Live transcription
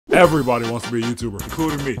Everybody wants to be a YouTuber,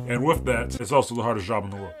 including me. And with that, it's also the hardest job in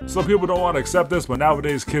the world. Some people don't want to accept this, but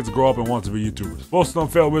nowadays kids grow up and want to be YouTubers. Most of them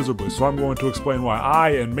fail miserably, so I'm going to explain why I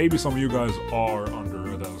and maybe some of you guys are under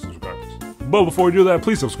 1,000 subscribers. But before we do that,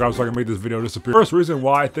 please subscribe so I can make this video disappear. First reason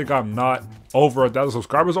why I think I'm not over 1,000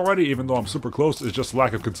 subscribers already, even though I'm super close, is just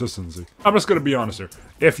lack of consistency. I'm just gonna be honest here.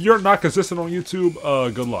 If you're not consistent on YouTube,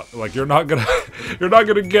 good luck. Like you're not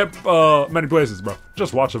gonna get many places, bro.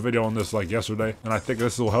 Just watch a video on this like yesterday, and I think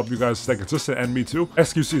this will help you guys stay consistent, and me too.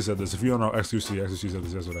 XQC said this. If you don't know XQC said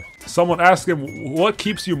this yesterday. Someone asked him, what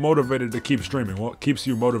keeps you motivated to keep streaming? What keeps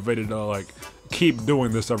you motivated to like keep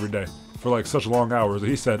doing this every day for like such long hours?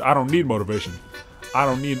 And he said, I don't need motivation. I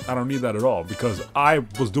don't need that at all, because I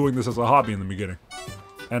was doing this as a hobby in the beginning.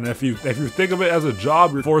 And if you think of it as a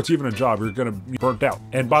job, before it's even a job, you're gonna be burnt out.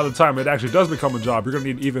 And by the time it actually does become a job, you're gonna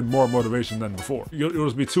need even more motivation than before. You'll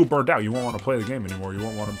just be too burnt out. You won't want to play the game anymore. You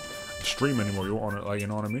won't want to stream anymore. You won't want to, like, you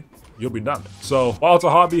know what I mean? You'll be done. So while it's a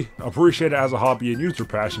hobby, appreciate it as a hobby and use your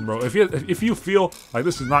passion, bro. If you feel like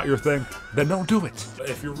this is not your thing, then don't do it.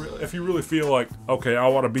 If you really feel like, okay, I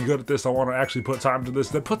want to be good at this, I want to actually put time into this,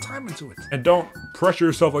 then put time into it. And don't pressure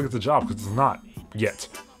yourself like it's a job, because it's not yet.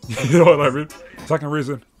 You know what I mean? Second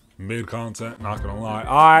reason, mid content, not gonna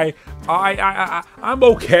lie. I'm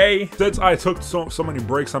okay. Since I took so many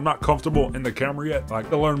breaks, I'm not comfortable in the camera yet. Like,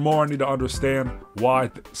 to learn more, I need to understand why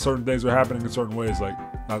certain things are happening in certain ways. Like,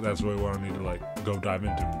 that's really what I need to like go dive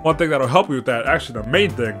into. One thing that'll help you with that, actually the main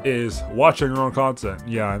thing, is watching your own content.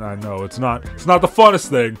 Yeah, I know it's not the funnest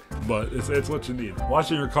thing, but it's what you need.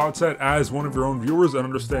 Watching your content as one of your own viewers and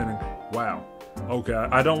understanding, wow, okay,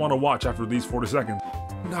 I don't want to watch after these 40 seconds.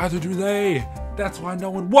 Neither do they. That's why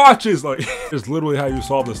no one watches. Like, it's literally how you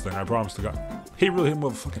solve this thing. I promise to God. He really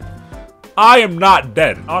motherfucking. I am not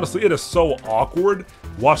dead. Honestly, it is so awkward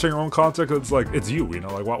watching your own content, because it's like, it's you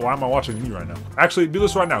know, like why am I watching you right now? Actually, do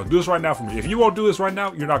this right now. Do this right now for me. If you won't do this right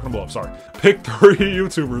now, you're not gonna blow up. Sorry. Pick 3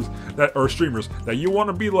 YouTubers or streamers that you want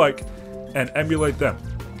to be like and emulate them.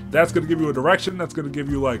 That's gonna give you a direction. That's gonna give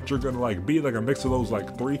you like, you're gonna like be like a mix of those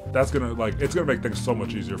like 3. That's gonna like, it's gonna make things so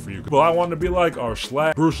much easier for you. Well, I want to be like our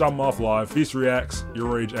Schlatt, brucedropemoff live, Feast Reacts, Your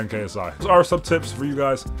Rage, and KSI. Those are some tips for you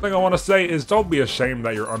guys. The thing I want to say is, don't be ashamed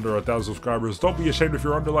that you're under 1,000 subscribers. Don't be ashamed if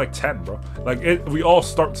you're under like 10, bro. Like, we all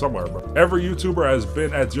start somewhere, bro. Every YouTuber has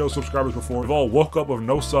been at 0 subscribers before. They've all woke up with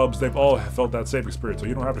no subs. They've all felt that same experience, so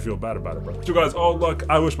you don't have to feel bad about it, bro. You guys all luck.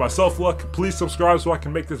 I wish myself luck. Please subscribe so I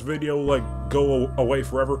can make this video like go away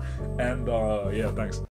forever. And yeah, thanks.